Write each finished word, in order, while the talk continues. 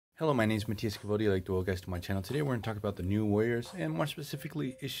Hello, my name is Matias Cavodi. I'd like to welcome guys to my channel. Today we're going to talk about the New Warriors, and more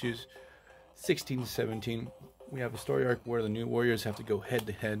specifically issues 16 to 17. We have a story arc where the New Warriors have to go head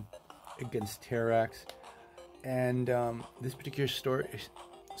to head against Terrax, and this particular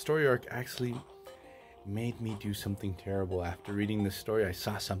story arc actually made me do something terrible. After reading this story, I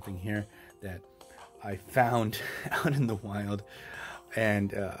saw something here that I found out in the wild,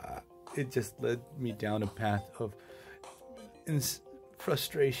 and it just led me down a path of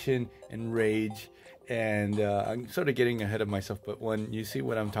frustration and rage, and I'm sort of getting ahead of myself, but when you see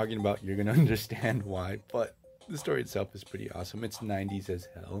what I'm talking about, you're gonna understand why. But the story itself is pretty awesome. It's 90s as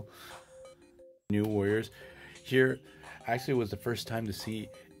hell. New Warriors here actually was the first time to see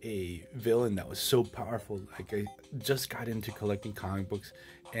a villain that was so powerful. Like, I just got into collecting comic books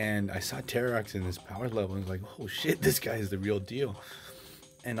and I saw Terrax in his power level and I was like, oh shit, this guy is the real deal.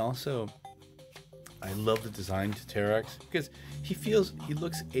 And also I love the design to Terrax because he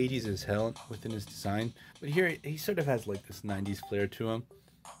looks 80s as hell within his design, but here he sort of has like this 90s flair to him.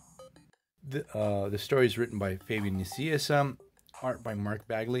 The story is written by Fabian Nicieza, art by Mark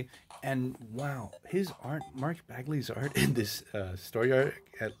Bagley, and wow, Mark Bagley's art in this story arc,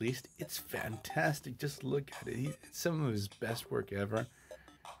 at least, it's fantastic. Just look at it. It's some of his best work ever.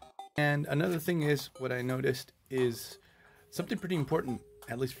 And another thing is, what I noticed is something pretty important,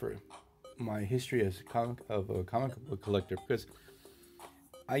 at least for my history as a comic book collector, because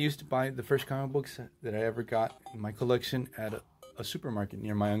I used to buy the first comic books that I ever got in my collection at a supermarket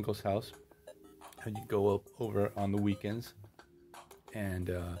near my uncle's house. I'd go up over on the weekends,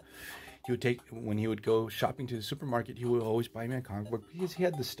 and when he would go shopping to the supermarket, he would always buy me a comic book because he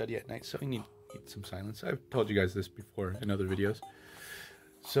had to study at night, so he needed some silence. I've told you guys this before in other videos.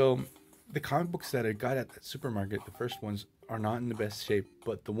 So the comic books that I got at that supermarket, the first ones, are not in the best shape,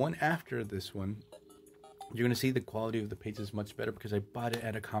 but the one after this one, you're going to see the quality of the pages much better because I bought it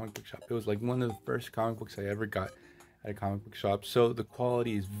at a comic book shop. It was like one of the first comic books I ever got at a comic book shop, so the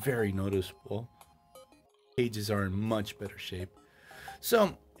quality is very noticeable. Pages are in much better shape.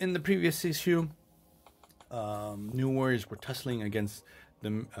 So in the previous issue, New Warriors were tussling against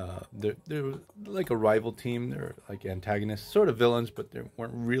them. They're like a rival team. They're like antagonists, sort of villains, but they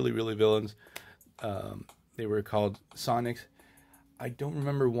weren't really villains. They were called Sonics. I don't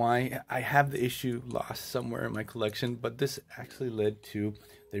remember why. I have the issue lost somewhere in my collection, but this actually led to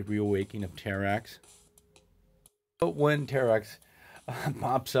the reawakening of Terrax. But when Terrax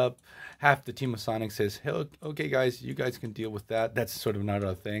pops up, half the team of Sonics says, hey, okay guys, you guys can deal with that. That's sort of not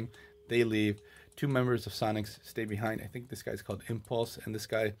our thing. They leave. Two members of Sonics stay behind. I think this guy's called Impulse, and this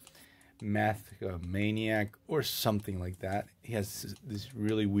guy Math Maniac or something like that. He has these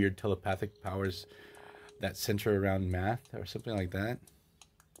really weird telepathic powers that center around math or something like that.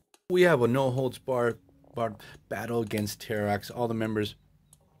 We have a no-holds-barred battle against Terrax. All the members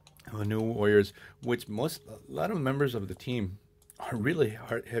of the New Warriors, which a lot of members of the team are really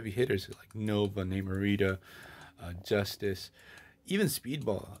heavy hitters, like Nova, Namorita, Justice, even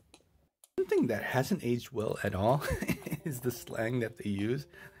Speedball. One thing that hasn't aged well at all is the slang that they use.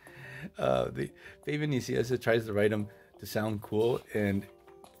 Fabian Nicieza tries to write them to sound cool, and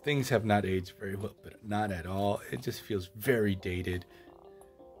things have not aged very well, but not at all. It just feels very dated.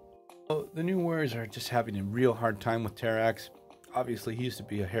 So the New Warriors are just having a real hard time with Terrax. Obviously, he used to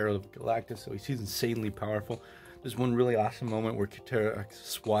be a Herald of Galactus, so he's insanely powerful. There's one really awesome moment where Terrax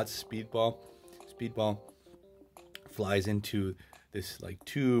swats Speedball. Speedball flies into this like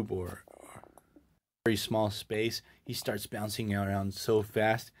tube or very small space. He starts bouncing around so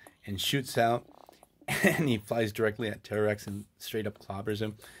fast and shoots out, and he flies directly at Terrax and straight up clobbers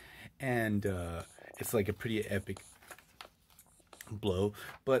him, and it's like a pretty epic blow.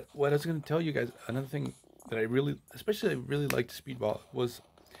 But what I was going to tell you guys, another thing that I really liked Speedball was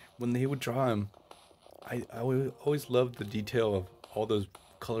when they would draw him. I always loved the detail of all those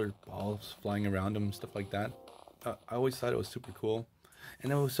colored balls flying around him and stuff like that. I always thought it was super cool,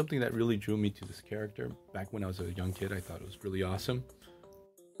 and it was something that really drew me to this character. Back when I was a young kid, I thought it was really awesome.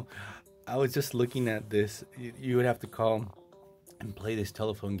 I was just looking at this. You would have to call and play these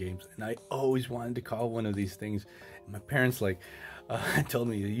telephone games, and I always wanted to call one of these things. And my parents told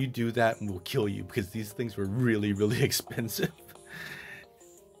me, you do that and we'll kill you, because these things were really expensive.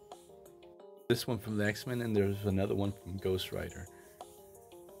 This one from the X-Men, and there's another one from Ghost Rider.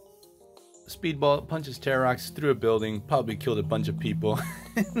 Speedball punches Terrax through a building, probably killed a bunch of people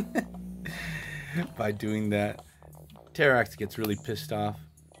by doing that. Terrax gets really pissed off,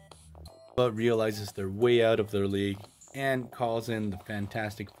 but realizes they're way out of their league and calls in the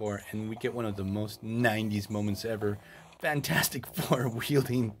Fantastic Four, and we get one of the most 90s moments ever. Fantastic Four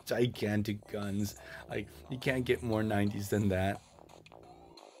wielding gigantic guns. Like, you can't get more 90s than that.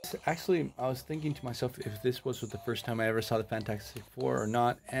 I was thinking to myself if this was the first time I ever saw the Fantastic Four or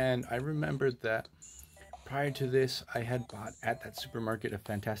not, and I remembered that prior to this, I had bought at that supermarket a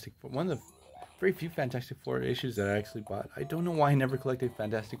Fantastic Four, one of the very few Fantastic Four issues that I actually bought. I don't know why I never collected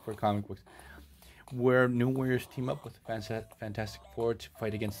Fantastic Four comic books, where New Warriors team up with the Fantastic Four to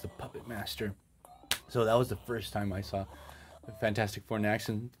fight against the Puppet Master. So that was the first time I saw the Fantastic Four in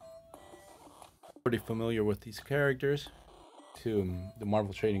action. Pretty familiar with these characters to the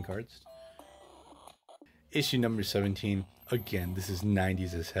Marvel trading cards. Issue number 17. Again, this is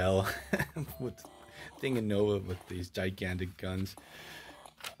 90s as hell. With Thing and Nova with these gigantic guns.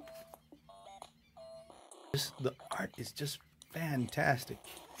 The art is just fantastic.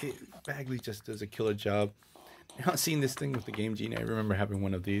 Bagley just does a killer job. Now seeing this thing with the Game Genie, I remember having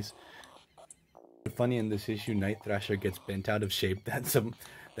one of these. Funny, in this issue, Night Thrasher gets bent out of shape.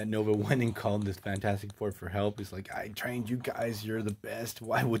 That Nova went and called this Fantastic Four for help. He's like, I trained you guys, you're the best.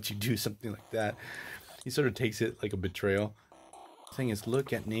 Why would you do something like that? He sort of takes it like a betrayal. The thing is,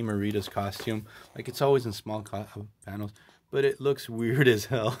 look at Namorita's costume. Like, it's always in small panels, but it looks weird as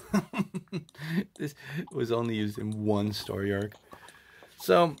hell. This was only used in one story arc.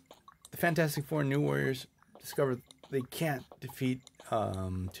 So, the Fantastic Four and New Warriors discover they can't defeat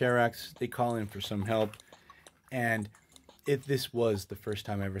Terrax. They call in for some help, and this was the first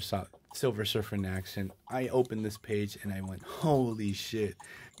time I ever saw Silver Surfer in action. I opened this page and I went, holy shit,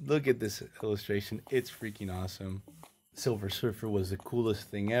 look at this illustration. It's freaking awesome. Silver Surfer was the coolest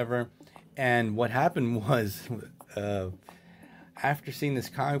thing ever. And what happened was, after seeing this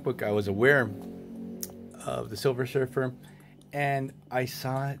comic book, I was aware of the Silver Surfer, and I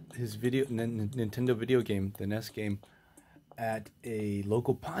saw his Nintendo video game, the NES game, at a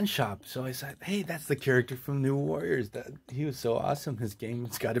local pawn shop. So I said, hey, that's the character from New Warriors. He was so awesome. His game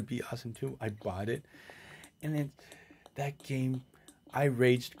has got to be awesome too. I bought it, and then that game, I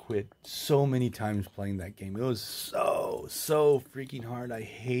raged quit so many times playing that game. It was so freaking hard. I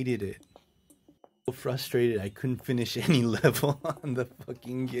hated it. So frustrated I couldn't finish any level on the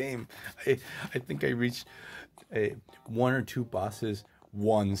fucking game. I think I reached one or two bosses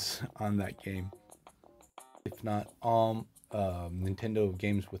once on that game. If not, Nintendo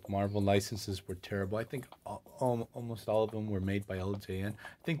games with Marvel licenses were terrible. I think almost all of them were made by LJN.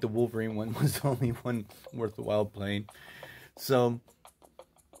 I think the Wolverine one was the only one worthwhile playing. So,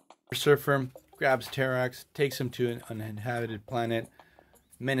 Surfer grabs Terrax, takes him to an uninhabited planet.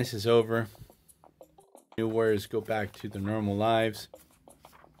 Menace is over. New Warriors go back to their normal lives.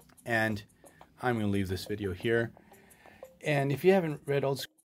 And I'm going to leave this video here. And if you haven't read Old School,